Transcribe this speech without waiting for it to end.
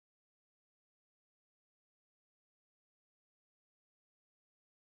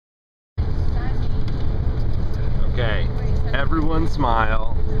Everyone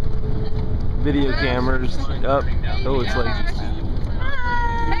smile. Video cameras up. Oh, it's like.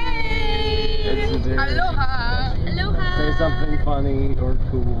 Hey! Aloha! Aloha! Say something funny or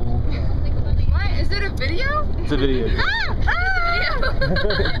cool. What? Is it a video? It's a video.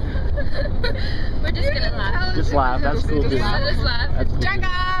 We're just gonna laugh. Just laugh. That's cool too. Just laugh. That's cool.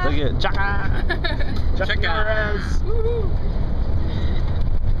 Chaka! Look at Chaka! Chaka!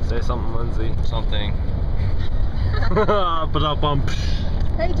 Say something, Lindsay. Something. Hey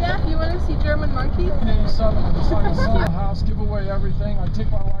Jeff, you want to see German monkeys? 1987, I decided to sell the house, give away everything. I take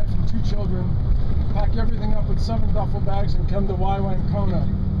my wife and 2 children, pack everything up with 7 duffel bags, and come to Waiwaikona.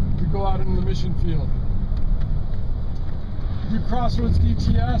 We go out in the mission field. We do Crossroads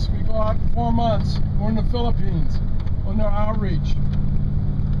DTS. We go out 4 months. We're in the Philippines on their outreach.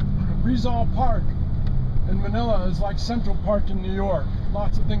 Rizal Park in Manila is like Central Park in New York.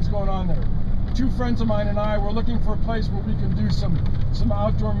 Lots of things going on there. 2 friends of mine and I were looking for a place where we can do some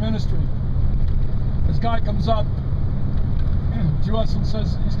outdoor ministry. This guy comes up to us and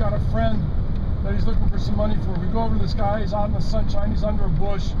says he's got a friend that he's looking for some money for. We go over to this guy. He's out in the sunshine. He's under a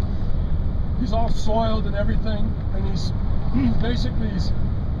bush. He's all soiled and everything, and he's basically he's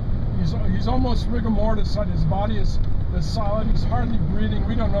almost rigor mortis. His body is solid. He's hardly breathing.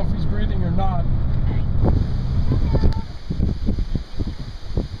 We don't know if he's breathing or not.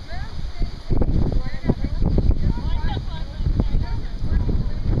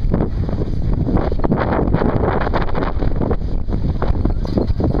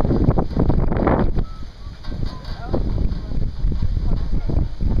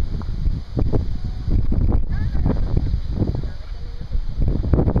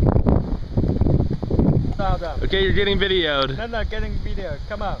 Okay, you're getting videoed. No, no, getting video.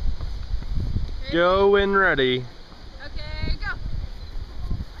 Come on. Go when ready. Okay, go.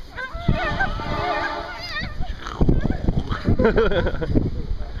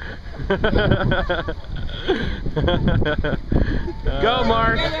 Go,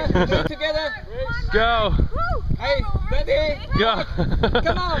 Mark. Together. Go. Hey, ready? Go.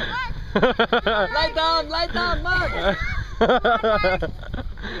 Come on. Lie down, Mark. You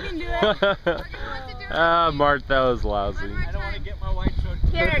can do it. Ah, Mark, that was lousy. I don't want to get my white shirt.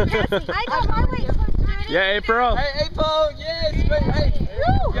 Here, Cassie. I got my white shirt. Yeah, April. Hey, April, yes. Wait, hey.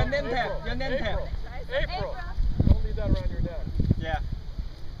 Your name tag. Your name tag. April. Don't leave that around your neck. Yeah.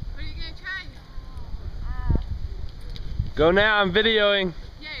 What are you going to try? Go now, I'm videoing.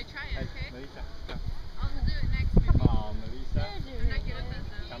 Yeah, try it, okay? Melissa, I'll do it next maybe. come on, Melissa. I'm not good at this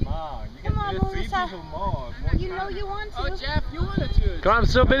though. Come on. You can do 3 people more. You know you want to. Oh, Jeff, you wanted to. Come on, I'm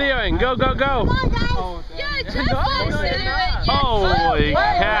still videoing. Go, go, go. Come on, guys. Oh, Yeah, damn. Jeff wants to do it. Yes. Holy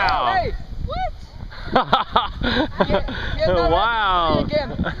cow. Hey, What? Wow. Do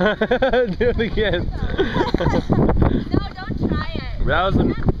it Do it again. No, don't try it. That was Stop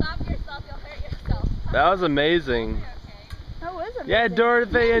yourself, you'll hurt yourself. That was amazing. That was amazing. Yeah,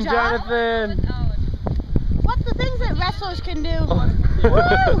 Dorothy and Jonathan. What's the things that wrestlers can do?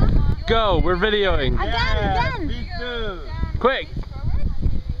 Go, we're videoing. Again. Me too. Quick.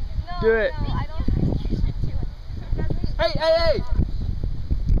 Do it. No, I don't think you should do it. Hey.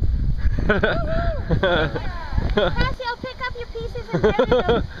 Cassie, I'll pick up your pieces and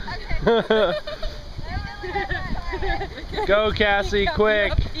carry them. Go, Cassie,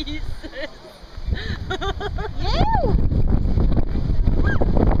 quick.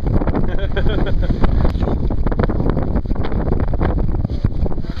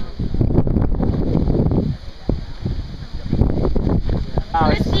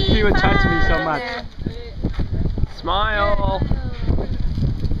 He would touch me so much. Smile.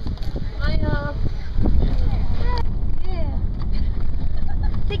 Yeah.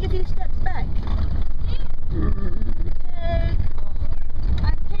 Take a few steps back. Take a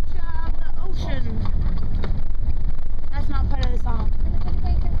picture of the ocean. That's not part of the song.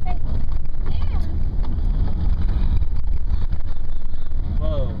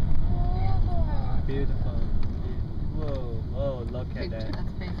 Whoa. Beautiful. Whoa, look at that.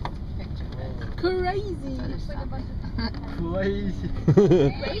 Crazy. Crazy. I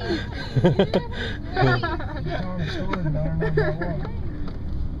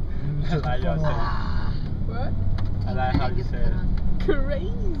like your say. What? I like how you say it.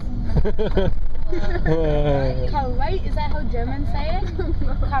 Crazy. Crazy. Is that how Germans say it?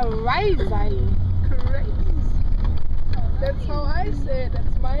 Crazy. Crazy. That's how I say it.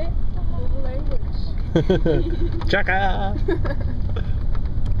 That's my little language. Chaka.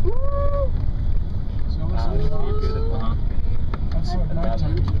 Beautiful, huh? That's like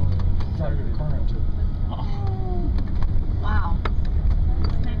nighttime if you don't drive your car into it. Wow.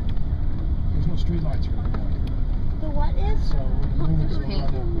 There's no street lights or anything. The what is? So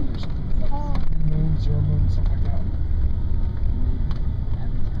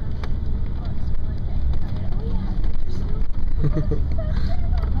No.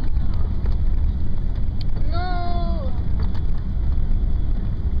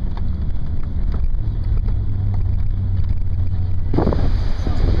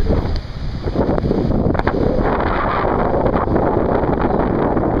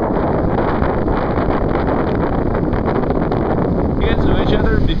 You guys know each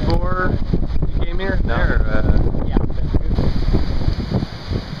other before you came here? No. Yeah.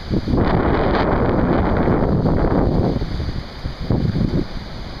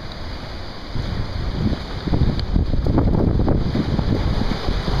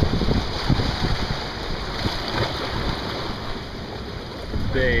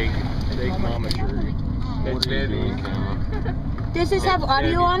 Big mama tree. What are you doing, Cam? Does this have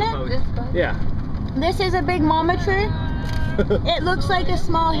audio on it? Yeah. This is a big mama tree. It looks like a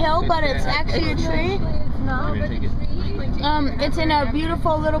small hill, but it's actually a tree. It's in a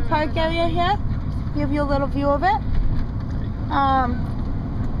beautiful little park area here. Give you a little view of it.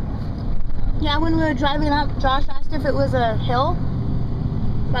 Yeah, when we were driving up, Josh asked if it was a hill,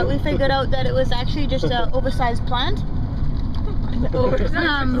 but we figured out that it was actually just an oversized plant.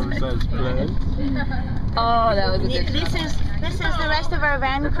 Oversized plant. Oh, that was a good This is the rest of our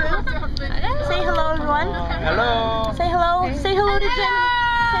van crew. Say hello, everyone. Hello. Say hello. Say hello to Germany.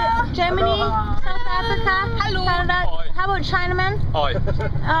 Say Germany, South Africa, Canada. How about Chinaman? Oi.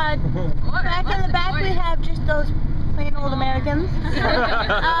 Back in the back we have just those plain old Americans.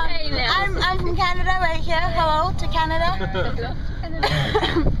 I'm from Canada right here. Hello to Canada.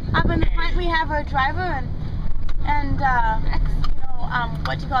 Up in the front we have our driver and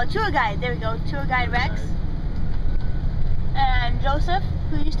what do you call it? Tour guide. There we go. Tour guide Rex. And Joseph,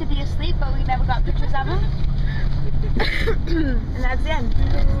 who used to be asleep, but we never got pictures of him. And that's the end.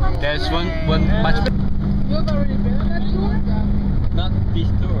 There's one much. You've already been on that tour? Not this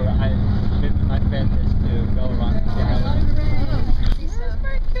tour. I with my friend is to go around the island. Where's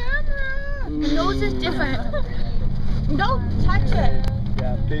my camera? The nose is different. Don't touch it.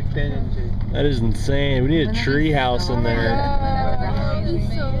 Yeah, big fin into. That is insane. We need a tree house in there. He's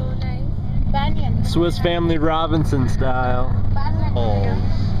so nice. Banyan. Swiss Family Robinson style. Banyan. Oh.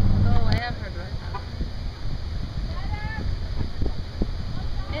 Oh, I have heard about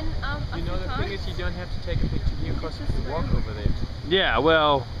that. And You know the thing is you don't have to take a picture here because you can walk over there. Yeah,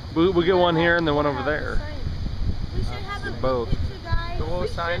 well, we'll get one here and then one over there. We should have a Both. picture, guys. The whole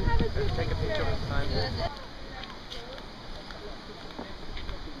sign. Take a picture of the sign.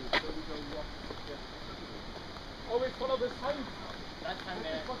 Always follow the sign. That sign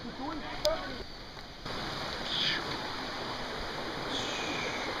there. What you doing?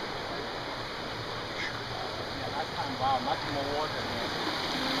 Yeah, that time, wow, much more water there.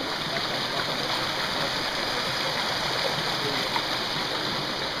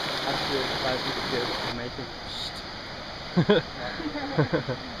 That's good. That's good.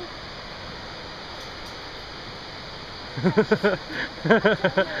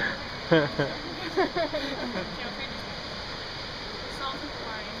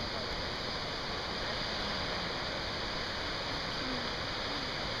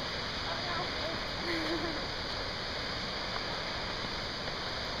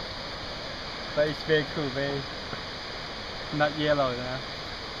 But it's very cool, very not yellow now.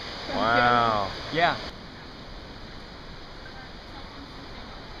 Wow. Yeah.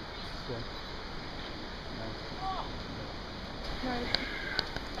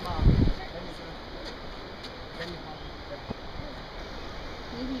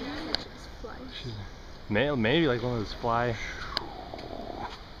 Maybe like one of those fly.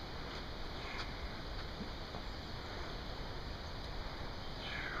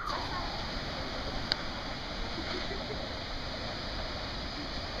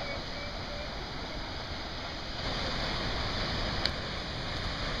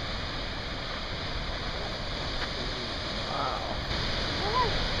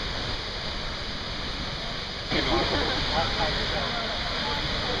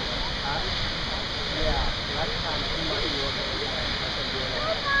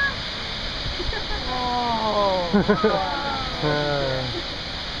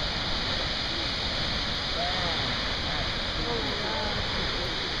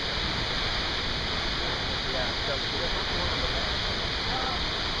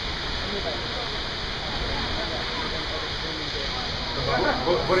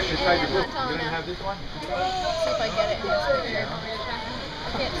 What is your side? You didn't have this one? See if I get it in this picture. I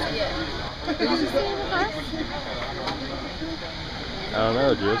can't see it. Did you see it in the class? I don't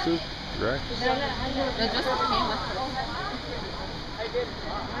know, Joseph? Rex? No, Joseph came with us.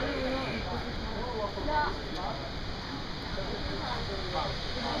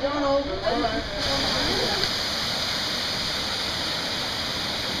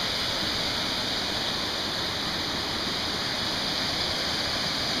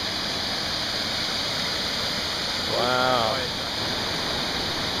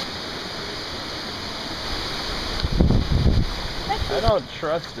 I don't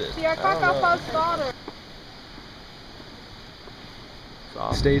trust it. See, our Papa's daughter.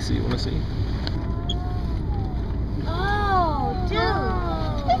 Stacy, you want to see? Oh, dude.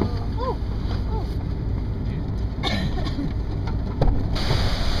 Oh.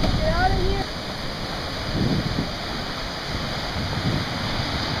 Get out of here.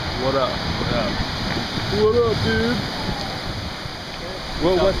 What up? What up? What up, dude?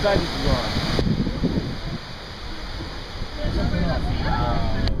 Well, what side did you go on?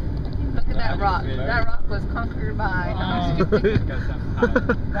 Look at that rock. That rock was conquered by.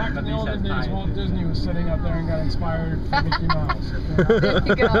 Back in the olden days, Walt Disney was sitting up there and got inspired for Mickey Mouse. There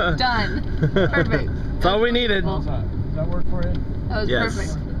you go. Done. Perfect. That's all we needed. How's that? Does that work for you? That was Yes.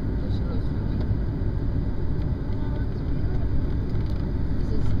 perfect.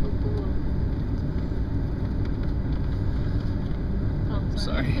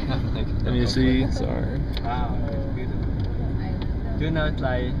 Sorry. Let me see. Sorry. Wow, it's beautiful. Do you know,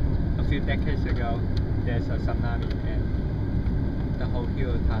 like a few decades ago, there's a tsunami and the whole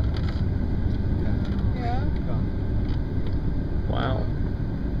hill tunnels. Yeah. Gone. Wow.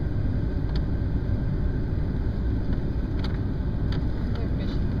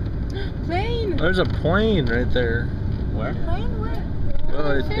 Plane. There's a plane right there. Where? Plane where?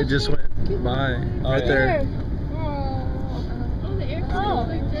 Oh, it just went by. Right there. Oh, the air's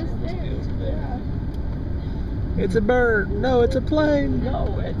like just there. It's a bird. No, it's a plane.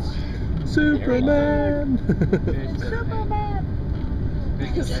 No, it's Superman. Superman.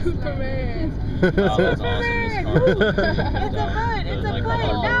 Superman. Oh, that's awesome. It's a bird. It's a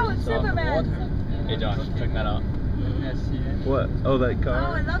plane. No, it's Superman. Hey Josh, check that out. Yes, yes. What? Oh, that Oh, I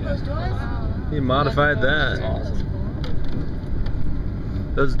car. love those doors. He modified that.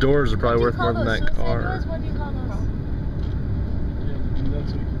 Those doors are probably worth more than that car. What do you call those?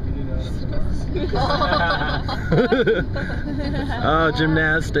 That's what you can get out of the car. Oh,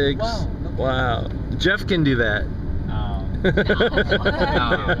 gymnastics. Wow. Jeff can do that.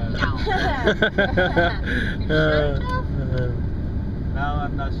 No,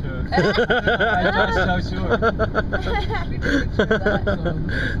 I'm not sure. I'm not so sure.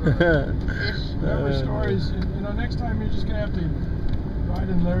 Remember stories, you know, next time you're just going to have to ride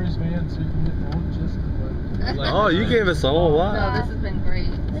in Larry's van so you can get the whole gist of it. Oh, you gave us a whole No, lot. this has been great.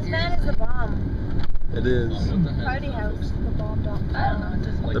 This van is the bomb. It is. Party house. The bomb dot. I don't know,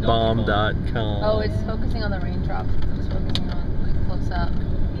 just Thebomb.com. Oh, it's focusing on the raindrops. It's focusing on like close up.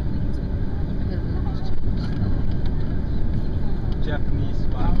 Japanese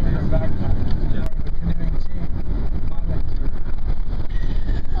Out in their one. backpack. Yeah. The canoeing team.